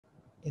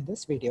In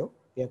this video,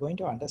 we are going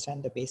to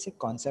understand the basic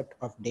concept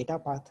of data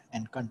path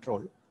and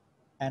control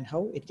and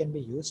how it can be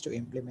used to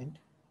implement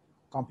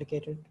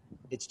complicated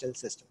digital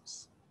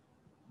systems.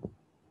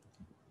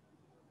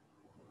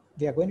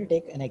 We are going to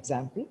take an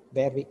example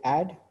where we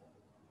add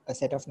a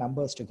set of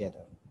numbers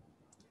together.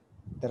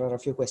 There are a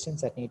few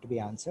questions that need to be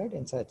answered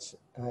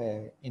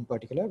in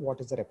particular, what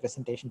is the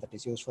representation that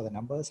is used for the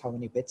numbers, how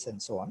many bits and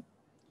so on.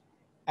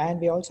 And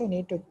we also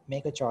need to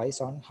make a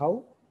choice on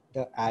how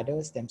the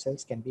adders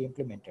themselves can be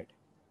implemented.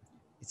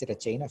 Is it a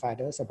chain of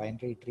adders, a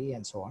binary tree,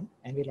 and so on?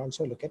 And we'll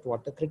also look at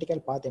what the critical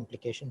path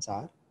implications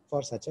are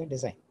for such a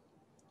design.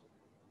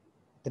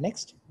 The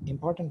next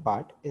important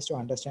part is to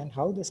understand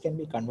how this can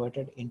be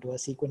converted into a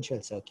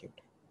sequential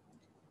circuit.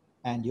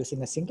 And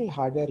using a single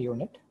hardware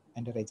unit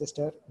and a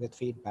register with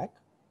feedback,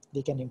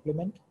 we can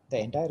implement the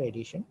entire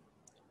addition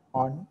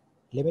on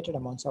limited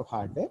amounts of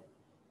hardware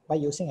by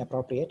using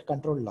appropriate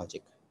control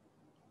logic.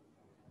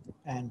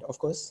 And of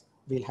course,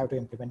 we'll have to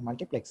implement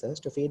multiplexers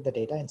to feed the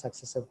data in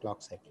successive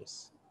clock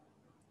cycles.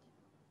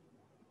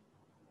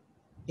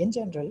 In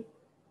general,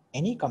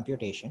 any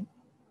computation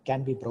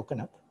can be broken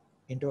up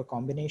into a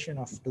combination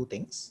of two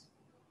things.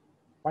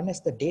 One is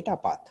the data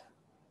path,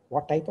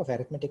 what type of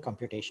arithmetic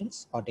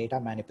computations or data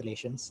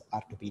manipulations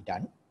are to be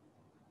done.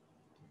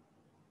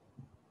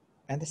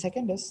 And the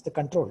second is the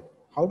control.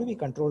 How do we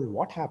control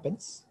what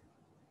happens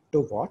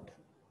to what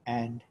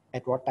and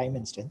at what time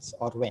instance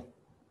or when?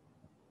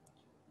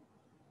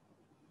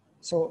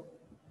 So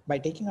by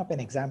taking up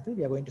an example,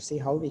 we are going to see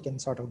how we can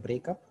sort of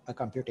break up a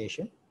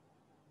computation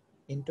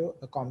into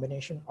a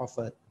combination of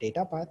a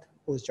data path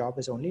whose job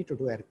is only to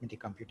do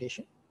arithmetic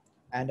computation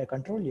and a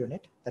control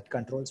unit that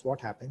controls what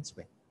happens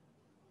when.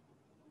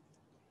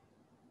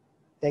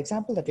 The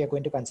example that we are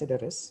going to consider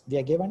is we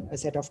are given a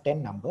set of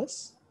 10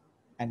 numbers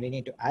and we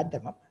need to add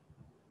them up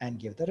and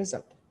give the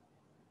result.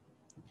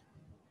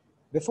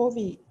 Before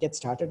we get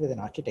started with an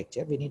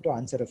architecture, we need to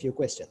answer a few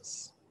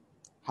questions.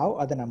 How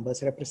are the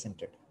numbers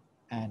represented?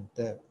 And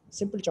the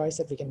simple choice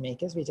that we can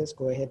make is we just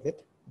go ahead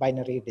with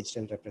binary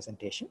digital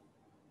representation.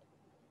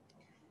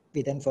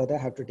 We then further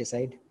have to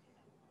decide,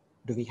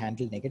 do we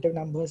handle negative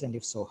numbers, and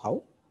if so,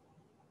 how?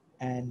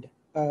 And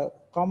a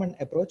common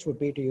approach would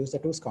be to use the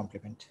 2's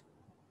complement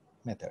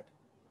method.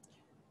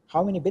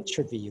 How many bits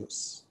should we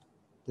use?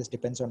 This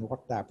depends on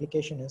what the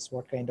application is,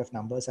 what kind of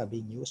numbers are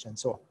being used, and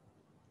so on.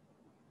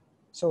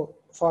 So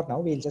for now,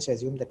 we'll just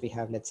assume that we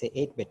have, let's say,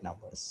 8-bit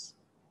numbers.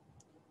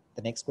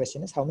 The next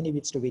question is, how many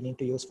bits do we need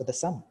to use for the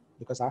sum?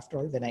 Because after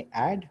all, when I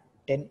add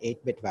 10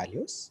 8-bit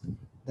values,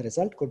 the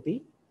result could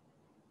be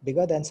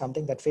bigger than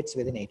something that fits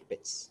within 8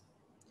 bits.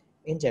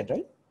 In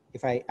general,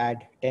 if I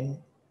add 10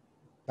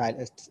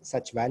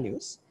 such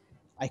values,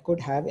 I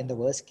could have, in the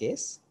worst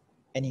case,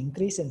 an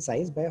increase in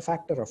size by a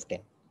factor of 10.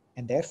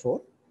 And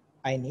therefore,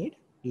 I need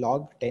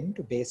log 10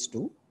 to base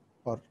 2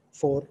 or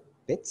 4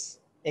 bits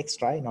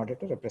extra in order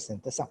to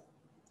represent the sum.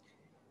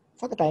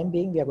 For the time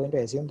being, we are going to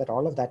assume that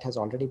all of that has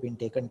already been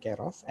taken care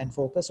of and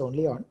focus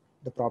only on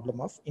the problem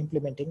of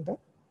implementing the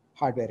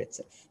hardware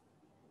itself.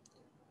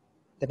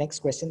 The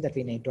next question that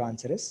we need to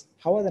answer is,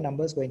 how are the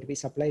numbers going to be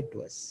supplied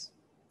to us?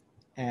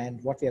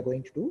 And what we are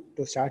going to do,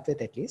 to start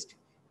with at least,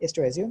 is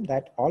to assume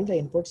that all the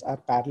inputs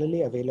are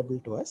parallelly available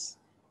to us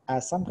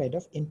as some kind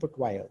of input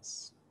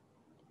wires.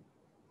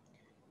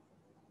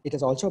 It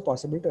is also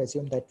possible to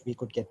assume that we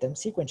could get them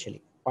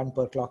sequentially, one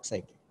per clock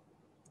cycle.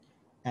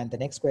 And the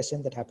next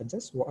question that happens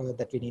is,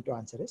 that we need to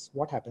answer is,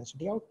 what happens to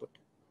the output?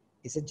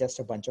 Is it just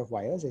a bunch of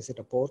wires? Is it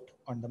a port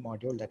on the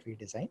module that we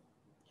design?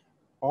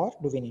 Or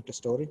do we need to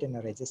store it in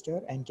a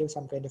register and give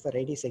some kind of a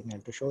ready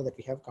signal to show that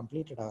we have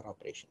completed our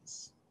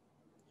operations?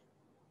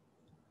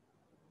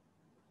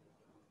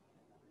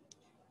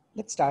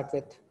 Let's start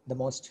with the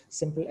most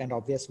simple and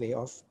obvious way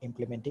of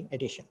implementing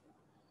addition.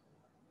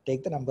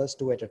 Take the numbers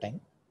 2 at a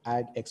time,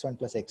 add x1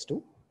 plus x2.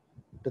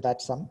 To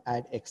that sum,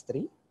 add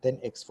x3, then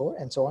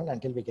x4, and so on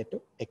until we get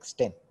to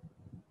x10.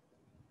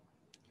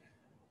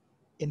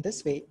 In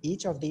this way,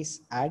 each of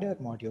these adder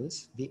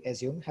modules, we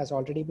assume, has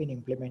already been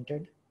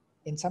implemented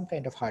in some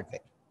kind of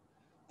hardware.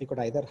 We could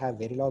either have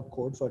Verilog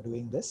code for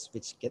doing this,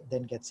 which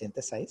then gets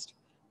synthesized,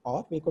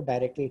 or we could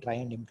directly try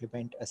and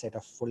implement a set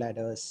of full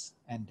adders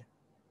and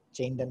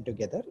chain them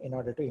together in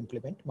order to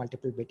implement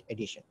multiple bit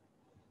addition.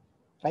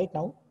 Right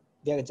now,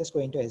 we are just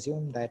going to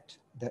assume that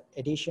the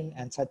addition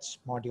and such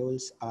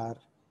modules are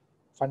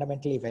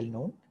fundamentally well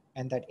known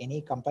and that any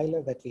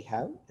compiler that we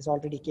have is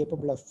already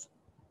capable of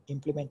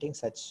implementing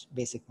such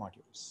basic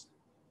modules.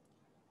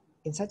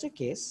 In such a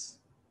case,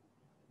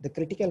 the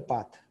critical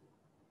path,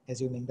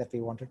 assuming that we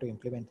wanted to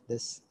implement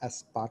this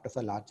as part of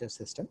a larger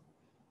system,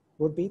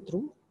 would be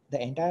through the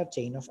entire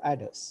chain of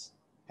adders.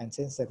 And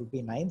since there would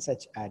be 9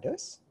 such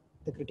adders,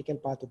 the critical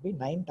path would be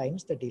 9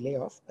 times the delay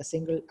of a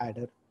single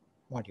adder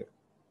module.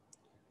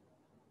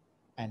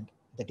 And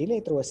the delay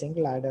through a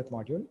single adder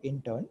module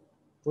in turn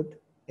would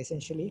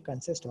essentially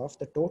consist of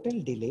the total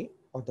delay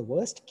or the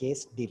worst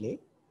case delay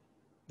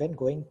when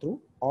going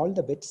through all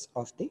the bits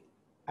of the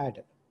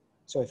adder.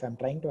 So if I'm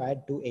trying to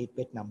add two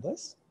 8-bit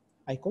numbers,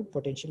 I could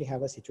potentially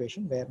have a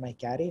situation where my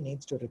carry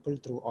needs to ripple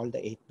through all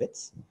the 8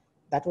 bits.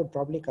 That would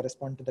probably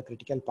correspond to the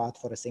critical path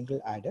for a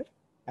single adder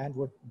and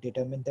would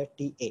determine the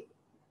TA.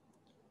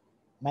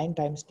 9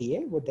 times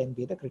TA would then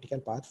be the critical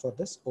path for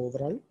this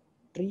overall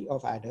tree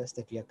of adders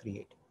that we are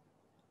creating.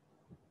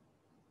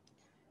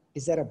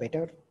 Is there a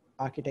better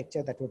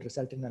architecture that would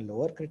result in a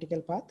lower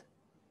critical path?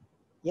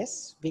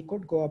 Yes, we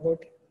could go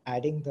about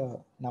adding the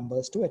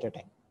numbers 2 at a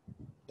time.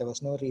 There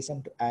was no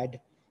reason to add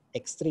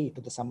x3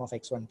 to the sum of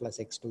x1 plus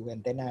x2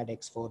 and then add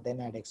x4,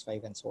 then add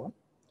x5 and so on.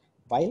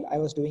 While I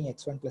was doing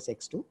x1 plus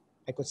x2,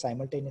 I could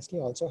simultaneously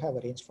also have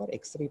arranged for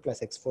x3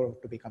 plus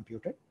x4 to be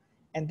computed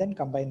and then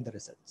combine the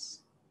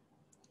results.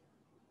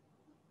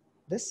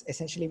 This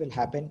essentially will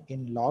happen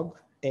in log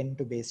 10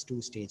 to base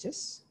 2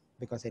 stages,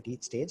 because at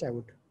each stage I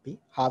would be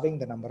halving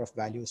the number of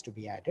values to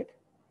be added.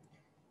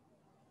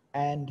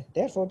 And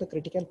therefore the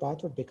critical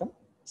path would become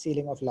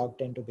ceiling of log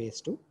 10 to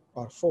base 2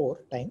 or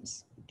 4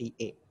 times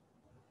TA.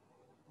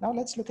 Now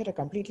let's look at a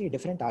completely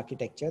different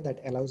architecture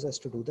that allows us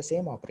to do the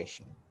same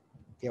operation.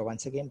 We are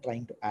once again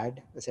trying to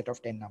add a set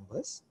of 10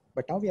 numbers,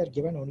 but now we are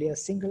given only a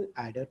single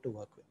adder to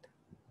work with.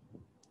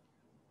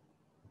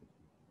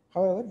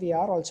 However, we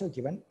are also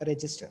given a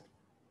register.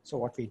 So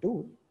what we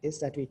do is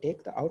that we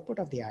take the output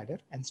of the adder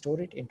and store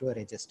it into a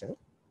register,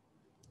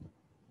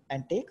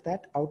 and take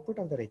that output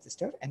of the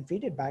register and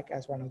feed it back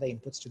as one of the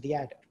inputs to the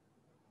adder.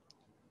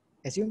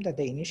 Assume that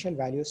the initial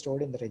value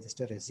stored in the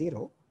register is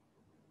 0,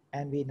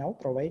 and we now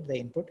provide the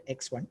input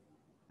x1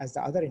 as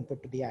the other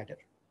input to the adder.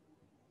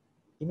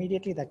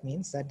 Immediately that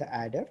means that the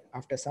adder,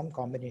 after some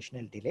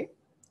combinational delay,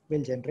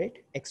 will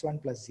generate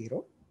x1 plus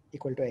 0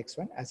 equal to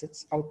x1 as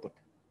its output.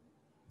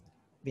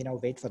 We now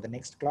wait for the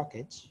next clock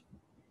edge,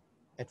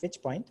 at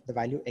which point the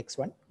value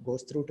x1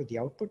 goes through to the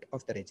output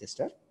of the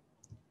register,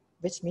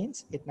 which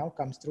means it now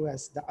comes through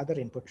as the other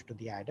input to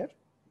the adder,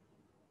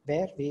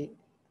 where we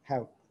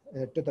have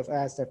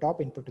as the top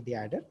input to the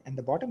adder, and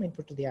the bottom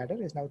input to the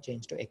adder is now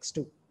changed to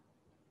x2.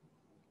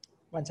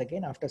 Once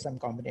again, after some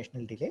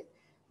combinational delay,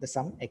 the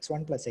sum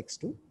x1 plus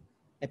x2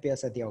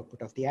 appears at the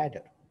output of the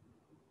adder,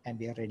 and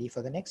we are ready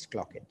for the next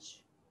clock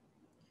edge.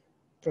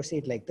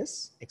 Proceed like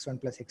this. X1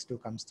 plus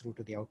x2 comes through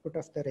to the output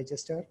of the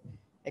register.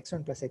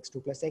 X1 plus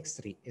x2 plus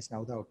x3 is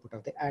now the output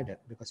of the adder,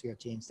 because we have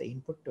changed the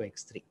input to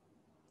x3.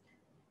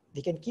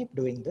 We can keep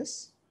doing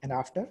this, and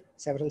after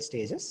several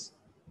stages,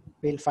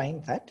 we'll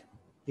find that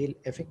we'll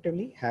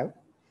effectively have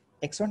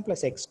x1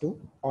 plus x2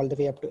 all the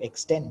way up to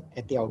x10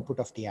 at the output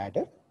of the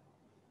adder.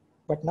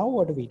 But now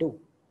what do?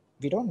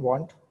 We don't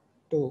want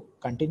to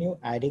continue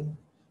adding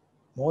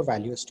more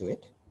values to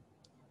it,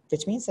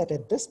 which means that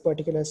at this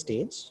particular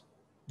stage,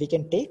 we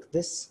can take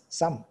this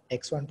sum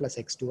x1 plus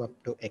x2 up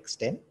to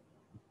x10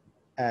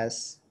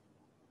 as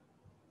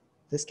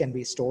this can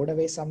be stored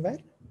away somewhere.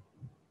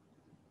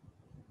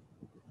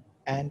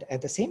 And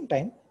at the same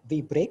time,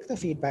 we break the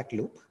feedback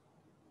loop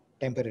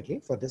temporarily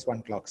for this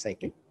one clock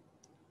cycle,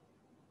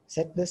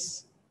 set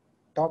this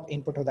top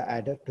input of the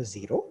adder to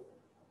 0,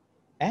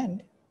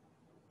 and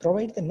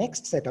provide the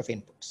next set of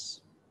inputs.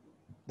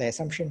 The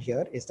assumption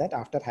here is that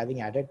after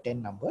having added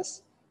 10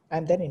 numbers,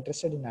 I'm then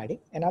interested in adding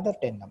another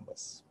 10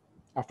 numbers.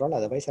 After all,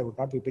 otherwise I would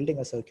not be building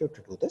a circuit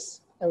to do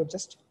this. I would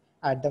just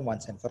add them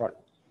once and for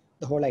all.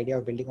 The whole idea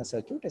of building a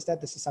circuit is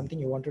that this is something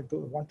you want to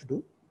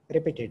do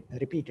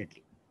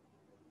repeatedly.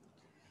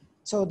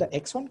 So the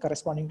x1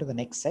 corresponding to the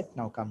next set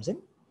now comes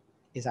in,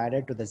 is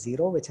added to the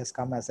 0, which has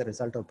come as a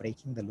result of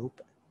breaking the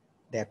loop,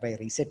 thereby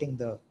resetting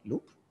the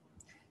loop.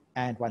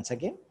 And once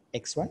again,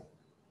 x1,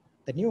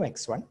 the new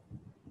x1,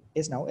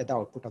 is now at the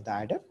output of the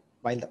adder,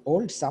 while the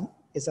old sum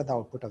is at the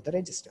output of the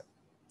register.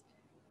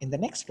 In the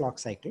next clock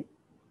cycle,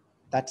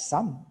 that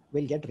sum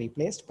will get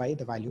replaced by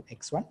the value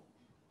x1,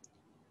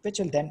 which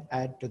will then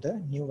add to the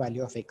new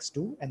value of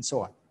x2 and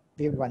so on.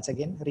 We will once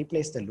again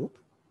replace the loop,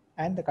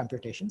 and the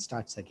computation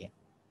starts again.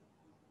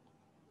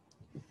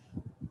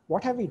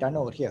 What have we done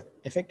over here?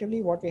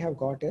 Effectively, what we have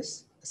got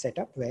is a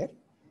setup where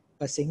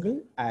a single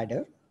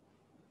adder,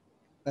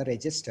 a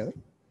register,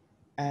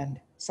 and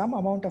some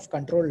amount of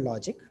control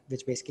logic,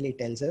 which basically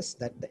tells us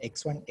that the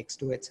x1,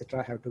 x2,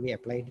 etc. have to be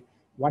applied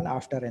one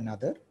after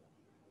another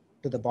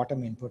to the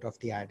bottom input of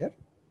the adder,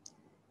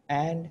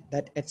 and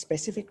that at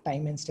specific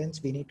time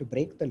instance, we need to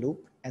break the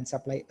loop and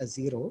supply a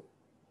 0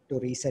 to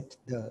reset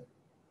the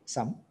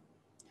sum,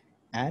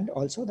 and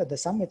also that the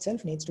sum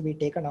itself needs to be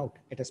taken out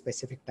at a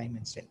specific time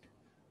instant.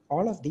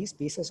 All of these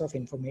pieces of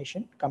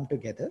information come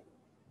together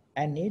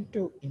and need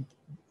to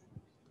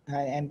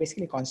and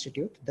basically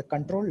constitute the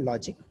control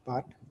logic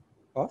part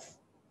of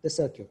the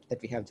circuit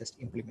that we have just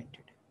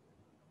implemented.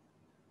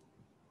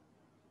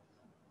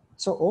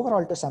 So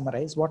overall, to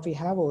summarize, what we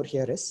have over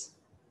here is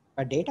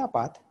a data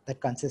path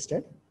that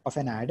consisted of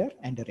an adder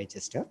and a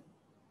register,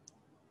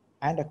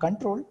 and a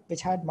control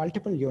which had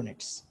multiple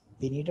units.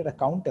 We needed a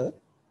counter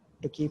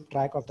to keep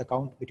track of the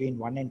count between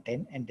 1 and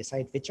 10 and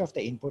decide which of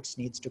the inputs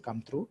needs to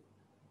come through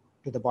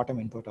to the bottom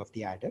input of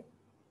the adder.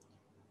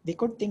 We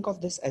could think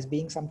of this as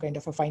being some kind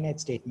of a finite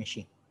state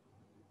machine.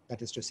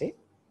 That is to say,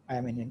 I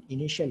am in an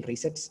initial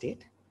reset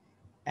state,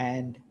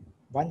 and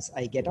Once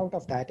I get out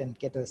of that and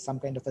get some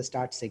kind of a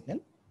start signal,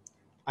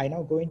 I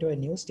now go into a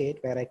new state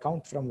where I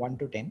count from 1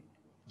 to 10,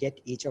 get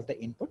each of the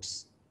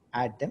inputs,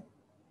 add them.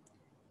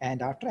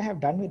 And after I have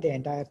done with the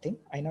entire thing,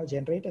 I now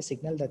generate a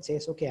signal that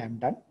says, okay, I'm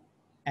done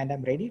and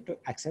I'm ready to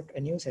accept a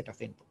new set of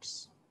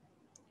inputs.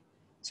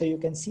 So you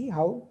can see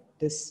how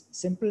this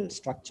simple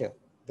structure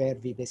where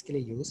we basically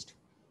used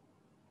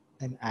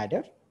an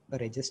adder, a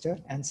register,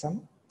 and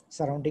some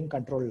surrounding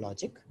control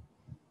logic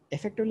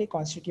effectively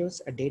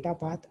constitutes a data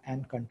path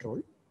and control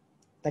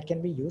that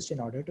can be used in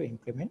order to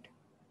implement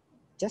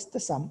just the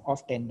sum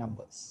of 10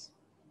 numbers.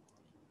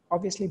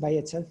 Obviously, by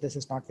itself, this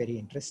is not very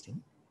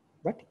interesting,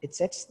 but it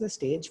sets the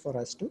stage for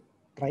us to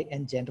try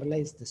and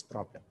generalize this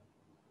problem.